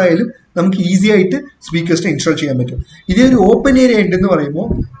വാൾസ് ആയാലും നമുക്ക് ഈസി ആയിട്ട് സ്പീക്കേഴ്സിനെ ഇൻസ്റ്റാൾ ചെയ്യാൻ പറ്റും. ഇതേ ഒരു ഓപ്പൺ ഏരിയ ഉണ്ടെന്ന് പറയുമ്പോൾ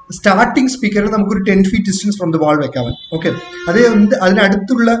സ്റ്റാർട്ടിംഗ് സ്പീക്കറിന് നമുക്കൊരു 10 feet distance from the wall വെക്കാം. ഓക്കെ, അതേ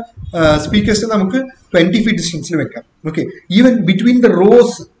അതിനടുത്തുള്ള സ്പീക്കേഴ്സിന് നമുക്ക് 20 ഫീറ്റ് ഡിസ്റ്റൻസിൽ വെക്കാം. Okay, even between the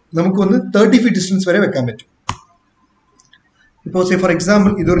rose നമുക്കൊന്ന് 30 ഫീറ്റ് ഡിസ്റ്റൻസ് വരെ വെക്കാൻ പറ്റും. ഇപ്പോൾ ഫോർ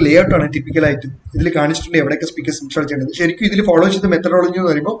എക്സാമ്പിൾ ഇതൊരു ലേ ഔട്ട് ആണ്. ടിപ്പിക്കലായിട്ട് ഇതിൽ കാണിച്ചിട്ടുണ്ട് എവിടെയൊക്കെ സ്പീക്കേഴ്സ് ഇൻസ്റ്റാൾ ചെയ്യേണ്ടത്. ശരിക്കും ഇതിൽ ഫോളോ ചെയ്ത മെത്തഡോളജി എന്ന്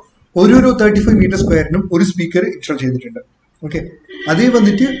പറയുമ്പോൾ ഓരോ 35 മീറ്റർ സ്ക്വയറിനും ഒരു സ്പീക്കർ ഇൻസ്റ്റാൾ ചെയ്തിട്ടുണ്ട്. ഓക്കെ, അതേ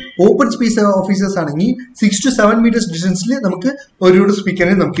വന്നിട്ട് ഓപ്പൺ സ്പേസ് ഓഫീസേഴ്സ് ആണെങ്കിൽ 6 to 7 മീറ്റേഴ്സ് ഡിസ്റ്റൻസിൽ നമുക്ക് ഒരു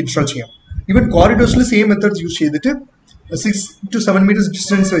സ്പീക്കറിനെ നമുക്ക് ഇൻസ്റ്റാൾ ചെയ്യാം. ഈവൻ കോറിഡോഴ്സിൽ സെയിം മെത്തേഡ്സ് യൂസ് ചെയ്തിട്ട് 6 to 7 മീറ്റേഴ്സ്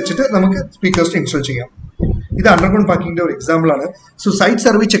ഡിസ്റ്റൻസ് വെച്ചിട്ട് നമുക്ക് സ്പീക്കേഴ്സിനെ ഇൻസ്റ്റാൾ ചെയ്യാം. ഇത് അണ്ടർഗ്രൗണ്ട് പാർക്കിംഗിന്റെ ഒരു എക്സാമ്പിൾ ആണ്. So site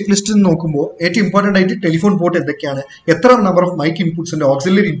survey check list നോക്കുമ്പോൾ ഏറ്റവും ഇമ്പോർട്ടന്റ് ആയിട്ട് ടെലിഫോൺ പോർട്ട് എന്തൊക്കെയാണ്, എത്ര നമ്പർ ഓഫ് മൈക്ക് ഇൻപുട്സ് ഉണ്ട്,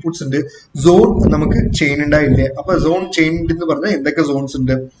 ഓക്സിലറി ഇൻപുട്സ് ഉണ്ട്, സോൺ നമുക്ക് ചെയിൻ ഉണ്ടായില്ലേ, അപ്പൊ സോൺ ചെയിൻ എന്ന് പറഞ്ഞാൽ എന്തൊക്കെ സോൺസ്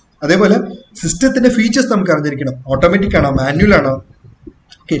ഉണ്ട്, അതേപോലെ സിസ്റ്റത്തിന്റെ ഫീച്ചേഴ്സ് നമുക്ക് അറിഞ്ഞിരിക്കണം. ഓട്ടോമാറ്റിക് ആണോ മാനുവൽ ആണോ,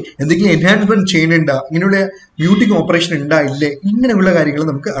 ഓക്കെ, എന്തെങ്കിലും എൻഹാൻസ്മെന്റ് ചെയ്യുന്നുണ്ടോ, ഇങ്ങനെയുള്ള മ്യൂട്ടിംഗ് ഓപ്പറേഷൻ ഉണ്ടാ ഇല്ലേ, ഇങ്ങനെയുള്ള കാര്യങ്ങൾ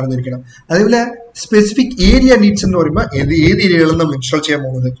നമുക്ക് അറിഞ്ഞിരിക്കണം. അതേപോലെ സ്പെസിഫിക് ഏരിയ നീഡ്സ് എന്ന് പറയുമ്പോൾ ഏത് ഏരിയകളും നമ്മൾ ഇൻസ്റ്റാൾ ചെയ്യാൻ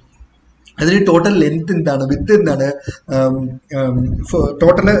പോകുന്നത്, അതിന് ടോട്ടൽ ലെങ്ത് എന്താണ്, വിത്ത് എന്താണ്,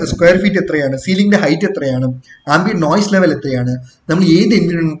 ടോട്ടൽ സ്ക്വയർ ഫീറ്റ് എത്രയാണ്, സീലിംഗിന്റെ ഹൈറ്റ് എത്രയാണ്, ആംബിയൻ നോയ്സ് ലെവൽ എത്രയാണ്, നമ്മൾ ഏത്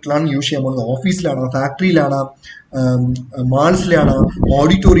എൻവിറോൺമെന്റിലാണ് യൂസ് ചെയ്യാൻ പോകുന്നത്, ഓഫീസിലാണോ, ഫാക്ടറിയിലാണോ, മാൾസിലാണോ,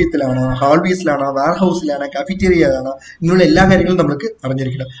 ഓഡിറ്റോറിയത്തിലാണോ, ഹാൾവേസിലാണോ, വെയർ ഹൗസിലാണോ, കാഫറ്റീരിയയിലാണോ, ഇങ്ങനെയുള്ള എല്ലാ കാര്യങ്ങളും നമുക്ക്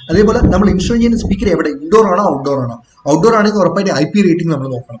അറിഞ്ഞിരിക്കണം. അതേപോലെ നമ്മൾ ഇൻസ്റ്റാൾ ചെയ്യുന്ന സ്പീക്കർ എവിടെ, ഇൻഡോർ ആണോ ഔട്ട്ഡോർ ആണോ, ഔട്ട്ഡോർ ആണെങ്കിൽ ഉറപ്പായിട്ട് IP റേറ്റിംഗ് നമ്മൾ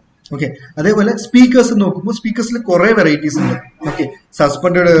നോക്കണം. ഓക്കെ, അതേപോലെ സ്പീക്കേഴ്സ് നോക്കുമ്പോൾ സ്പീക്കേഴ്സിൽ കുറെ വെറൈറ്റീസ് ഉണ്ട്. Okay,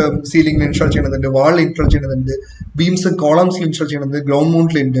 suspended സീലിംഗിൽ install ചെയ്യണതുണ്ട്, വാളിൽ install ചെയ്യണതുണ്ട്, beams കോളംസിൽ install ചെയ്യണത്, ഗ്രൗണ്ട്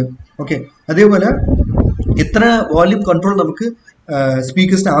മൗണ്ടിലുണ്ട്. ഓക്കെ, അതേപോലെ എത്ര വോല്യൂം കൺട്രോൾ നമുക്ക്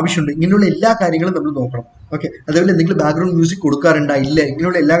സ്പീക്കേഴ്സിന് ആവശ്യമുണ്ട്, ഇങ്ങനെയുള്ള എല്ലാ കാര്യങ്ങളും നമ്മൾ നോക്കണം. ഓക്കെ, അതേപോലെ എന്തെങ്കിലും ബാക്ക്ഗ്രൗണ്ട് മ്യൂസിക് കൊടുക്കാറുണ്ടോ ഇല്ല,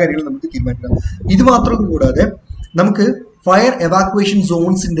 ഇങ്ങനെയുള്ള എല്ലാ കാര്യങ്ങളും നമുക്ക് തീരുമാനിക്കണം. ഇത് മാത്രം കൂടാതെ നമുക്ക് ഫയർ എവാക്വേഷൻ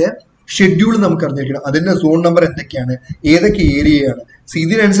സോൺസിന്റെ ഷെഡ്യൂൾ നമുക്ക് അറിഞ്ഞിരിക്കണം. അതിന്റെ സോൺ നമ്പർ എന്തൊക്കെയാണ്, ഏതൊക്കെ ഏരിയയാണ്. സോ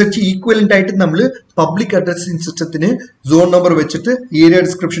ഇതിനനുസരിച്ച് ഈക്വലന്റ് ആയിട്ട് നമ്മൾ പബ്ലിക് അഡ്രസ്സിംഗ് സിസ്റ്റത്തിന് സോൺ നമ്പർ വെച്ചിട്ട് ഏരിയ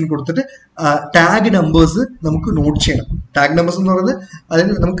ഡിസ്ക്രിപ്ഷൻ കൊടുത്തിട്ട് ടാഗ് നമ്പേഴ്സ് നമുക്ക് നോട്ട് ചെയ്യണം. ടാഗ് നമ്പേഴ്സ് എന്ന് പറയുന്നത്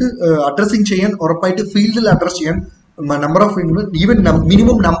അതിന് നമുക്ക് അഡ്രസ്സിംഗ് ചെയ്യാൻ ഉറപ്പായിട്ട് ഫീൽഡിൽ അഡ്രസ് ചെയ്യാൻ number of even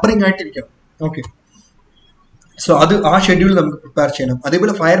minimum numbering ആയിട്ടിരിക്കണം. Okay, so അത് ആ ഷെഡ്യൂൾ നമുക്ക് പ്രിപ്പയർ ചെയ്യണം.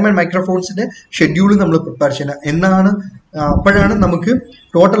 അതേപോലെ ഫയർമാൻ മൈക്രോഫോൺസിന്റെ ഷെഡ്യൂൾ നമ്മൾ പ്രിപ്പയർ ചെയ്യണം. എന്നാണ് അപ്പോഴാണ് നമുക്ക്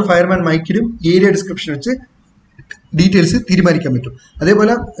ടോട്ടൽ ഫയർമാൻ മൈക്കിലും ഏരിയ ഡിസ്ക്രിപ്ഷൻ വെച്ച് ഡീറ്റെയിൽസ് തീരുമാനിക്കാൻ പറ്റും.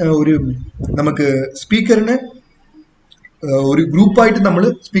 അതേപോലെ ഒരു നമുക്ക് സ്പീക്കറിന് ഒരു ഗ്രൂപ്പായിട്ട് നമ്മൾ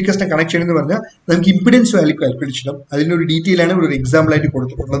സ്പീക്കേഴ്സിനെ കണക്ട് ചെയ്യണമെന്ന് പറഞ്ഞാൽ നമുക്ക് ഇമ്പിഡൻസ് വാല്യൂ കാൽക്കുലേറ്റ് ചെയ്യണം. അതിനൊരു ഡീറ്റെയിൽ ആണ് ഒരു എക്സാമ്പിൾ ആയിട്ട്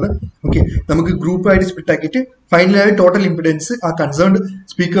കൊടുത്തിട്ടുള്ളത്. ഓക്കെ, നമുക്ക് ഗ്രൂപ്പായിട്ട് സ്പ്ലിറ്റ് ആക്കിയിട്ട് ഫൈനലായി ടോട്ടൽ ഇമ്പിഡൻസ് ആ കൺസേൺഡ്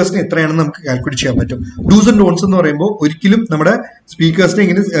സ്പീക്കേഴ്സിന് എത്രയാണെന്ന് നമുക്ക് കാൽക്കുലേറ്റ് ചെയ്യാൻ പറ്റും. ഡൂസ് ആൻഡ് ഡോൺസ് എന്ന് പറയുമ്പോൾ ഒരിക്കലും നമ്മുടെ സ്പീക്കേഴ്സിനെ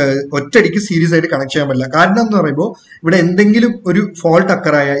ഇങ്ങനെ ഒറ്റയടിക്ക് സീരിയസ് ആയിട്ട് കണക്ട് ചെയ്യാൻ പറ്റില്ല. കാരണം എന്ന് പറയുമ്പോൾ ഇവിടെ എന്തെങ്കിലും ഒരു ഫോൾട്ട്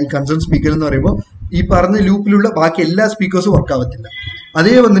അക്കറായ ഈ കൺസേൺ സ്പീക്കർ എന്ന് പറയുമ്പോൾ ഈ പറഞ്ഞ ലൂപ്പിലുള്ള ബാക്കി എല്ലാ സ്പീക്കേഴ്സും വർക്ക് ആവത്തില്ല.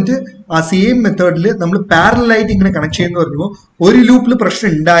 അതേ വന്നിട്ട് ആ സെയിം മെത്തേഡിൽ നമ്മൾ പാരലായിട്ട് ഇങ്ങനെ കണക്ട് ചെയ്യുന്ന പറയുമ്പോൾ ഒരു ലൂപ്പിൽ പ്രശ്നം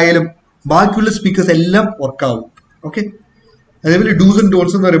ഉണ്ടായാലും ബാക്കിയുള്ള സ്പീക്കേഴ്സ് എല്ലാം വർക്ക് ആവും. ഓക്കെ, അതേപോലെ ഡൂസ് ആൻഡ്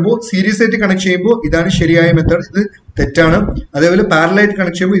ഡോൺസ് എന്ന് പറയുമ്പോൾ സീരിയസ് ആയിട്ട് കണക്ട് ചെയ്യുമ്പോൾ ഇതാണ് ശരിയായ മെത്തേഡ്, ഇത് തെറ്റാണ്. അതേപോലെ പാരലായിട്ട്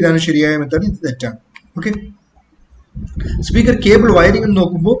കണക്ട് ചെയ്യുമ്പോൾ ഇതാണ് ശരിയായ മെത്തേഡ്, ഇത് തെറ്റാണ്. ഓക്കെ, സ്പീക്കർ കേബിൾ വയറിംഗ് എന്ന്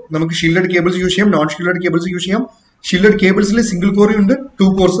നോക്കുമ്പോൾ നമുക്ക് ഷീൽഡഡ് കേബിൾസ് യൂസ് ചെയ്യാം, നോൺ ഷീൽഡഡ് കേബിൾസ് യൂസ് ചെയ്യാം. ഷീൽഡഡ് കേബിൾസിൽ സിംഗിൾ കോറും ഉണ്ട്, 2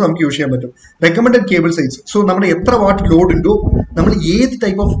 കോർസ് നമുക്ക് യൂസ് ചെയ്യാൻ പറ്റും. റെക്കമെൻഡഡ് കേബിൾ സൈസ്, സോ നമ്മുടെ എത്ര വാട്ട് ലോഡ് ഉണ്ടോ നമ്മൾ ഏത്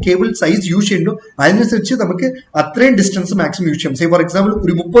type of cable size use ചെയ്യുന്നുണ്ടോ അതിനനുസരിച്ച് നമുക്ക് അത്രയും ഡിസ്റ്റൻസ് മാക്സിമം യൂസ് ചെയ്യാം. സേ ഫോർ എക്സാമ്പിൾ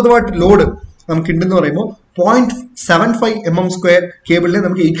ഒരു 30 വാട്ട് ലോഡ് നമുക്ക് ഉണ്ടെന്ന് പറയുമ്പോൾ 0.75 mm² കേബിളിൽ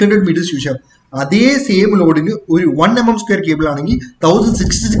നമുക്ക് 800 മീറ്റേഴ്സ് യൂസ് ചെയ്യാം. അതേ സെയിം ലോഡിന് ഒരു 1 mm² കേബിൾ ആണെങ്കിൽ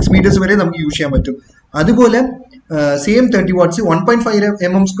 1066 മീറ്റേഴ്സ് വരെ നമുക്ക് യൂസ് ചെയ്യാൻ പറ്റും. അതുപോലെ സെയിം 30 വാട്ട്സ് 1.5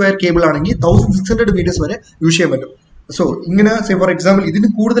 mm² കേബിൾ ആണെങ്കിൽ 1600 മീറ്റേഴ്സ് വരെ യൂസ് ചെയ്യാൻ പറ്റും. സോ ഇങ്ങനെ സേ ഫോർ എക്സാമ്പിൾ ഇതിന്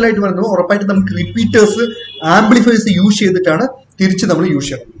കൂടുതലായിട്ട് വരുന്നത് ഉറപ്പായിട്ട് നമുക്ക് റിപ്പീറ്റേഴ്സ് ആംപ്ലിഫയേഴ്സ് യൂസ് ചെയ്തിട്ടാണ് തിരിച്ച് നമ്മൾ യൂസ്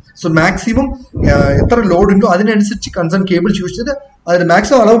ചെയ്യണം. സോ മാക്സിമം എത്ര ലോഡ് ഉണ്ടോ അതിനനുസരിച്ച് കൺസേൺ കേബിൾസ് യൂസ് ചെയ്ത് അതിന്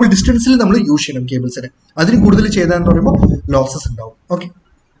മാക്സിമം അളവബിൾ ഡിസ്റ്റൻസിൽ നമ്മൾ യൂസ് ചെയ്യണം കേബിൾസിനെ. അതിന് കൂടുതൽ ചെയ്താന്ന് പറയുമ്പോൾ ലോസസ് ഉണ്ടാവും. ഓക്കെ,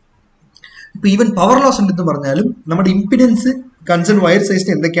 ഇപ്പൊ ഈവൻ പവർ ലോസ് ഉണ്ടെന്ന് പറഞ്ഞാലും നമ്മുടെ ഇമ്പിഡൻസ് കൺസേൺ വയർ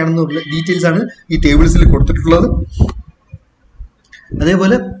സൈസിന് എന്തൊക്കെയാണെന്നുള്ള ഡീറ്റെയിൽസ് ആണ് ഈ ടേബിൾസിൽ കൊടുത്തിട്ടുള്ളത്.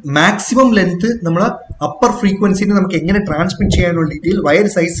 അതേപോലെ മാക്സിമം ലെങ്ത് നമ്മളെ അപ്പർ ഫ്രീക്വൻസിനെ നമുക്ക് എങ്ങനെ ട്രാൻസ്മിറ്റ് ചെയ്യാനുള്ള ഡീറ്റെയിൽ വയർ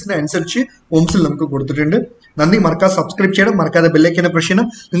സൈസിന് അനുസരിച്ച് ഓംസിൽ നമുക്ക് കൊടുത്തിട്ടുണ്ട്. നന്ദി, മറക്കാതെ സബ്സ്ക്രൈബ് ചെയ്യണം, മറക്കാതെ ബെല്ലൈക്കനെ പ്രസ് ചെയ്യണം.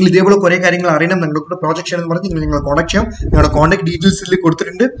 നിങ്ങൾ ഇതേപോലെ കുറെ കാര്യങ്ങൾ അറിയണം, നിങ്ങളുടെ കൂടെ പ്രോജക്ട് ചെയ്യണം എന്ന് പറഞ്ഞ് നിങ്ങൾ കോൺടാക്ട് ചെയ്യാം. ഞങ്ങളുടെ കോൺടാക്ട് ഡീറ്റെയിൽസിൽ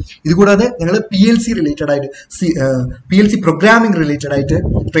കൊടുത്തിട്ടുണ്ട്. ഇതുകൂടാതെ ഞങ്ങൾ PLC റിലേറ്റഡ് ആയിട്ട് PLC പ്രോഗ്രാമിംഗ് റിലേറ്റഡ് ആയിട്ട്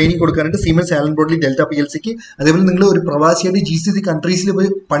ട്രെയിനിങ് കൊടുക്കാനായിട്ട് സീമെൻസ് ആലൻ ബ്രോഡ്ലി ഡെൽറ്റ PLCക്ക്. അതേപോലെ നിങ്ങൾ ഒരു പ്രവാസിയായിട്ട് GCC കൺട്രീസിൽ പോയി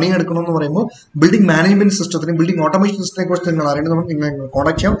പണിയെടുക്കണമെന്ന് പറയുമ്പോൾ ബിൽഡിംഗ് മാനേജ്മെന്റ് സിസ്റ്റത്തിന് ബിൽഡിംഗ് ഓട്ടോമേഷൻ സിസ്റ്റത്തിനെ കുറിച്ച് നിങ്ങൾ അറിയണമെന്ന് നിങ്ങൾ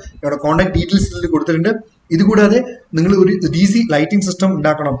കോൺടാക്ട് ചെയ്യാം. ഞങ്ങളുടെ കോൺടാക്ട് ഡീറ്റെയിൽസിൽ കൊടുത്തിട്ടുണ്ട്. ഇതുകൂടാതെ നിങ്ങൾ ഒരു DC ലൈറ്റിംഗ് സിസ്റ്റം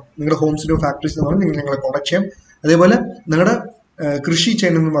ഉണ്ടാക്കണം നിങ്ങളുടെ ഹോംസിലോ ഫാക്ടറീസിലോ നിങ്ങൾ ഞങ്ങളെ കോൺടാക്ട് ചെയ്യാം. അതേപോലെ നിങ്ങളുടെ കൃഷി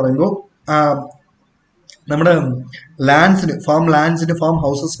ചെയ്യണമെന്ന് പറയുമ്പോൾ നമ്മുടെ ലാൻഡ്സിന് ഫാം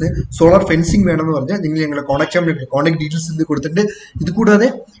ഹൗസസിന് സോളാർ ഫെൻസിങ് വേണമെന്ന് പറഞ്ഞാൽ നിങ്ങൾ ഞങ്ങളെ കോൺടാക്ട് ചെയ്യാൻ കോൺടാക്ട് ഡീറ്റെയിൽസ് ഇത് കൊടുത്തിട്ടുണ്ട്. ഇത് കൂടാതെ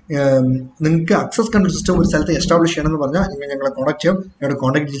നിങ്ങൾക്ക് അക്സസ് കൺട്രോൾ സിസ്റ്റം ഒരു സ്ഥലത്ത് എസ്റ്റാബ്ലിഷ് ചെയ്യണമെന്ന് പറഞ്ഞാൽ നിങ്ങൾ ഞങ്ങളെ കോൺടാക്ട് ചെയ്യാം. ഞങ്ങളുടെ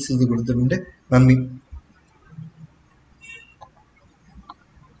കോൺടാക്ട് ഡീറ്റെയിൽസ് ഇത് കൊടുത്തിട്ടുണ്ട്. നന്ദി.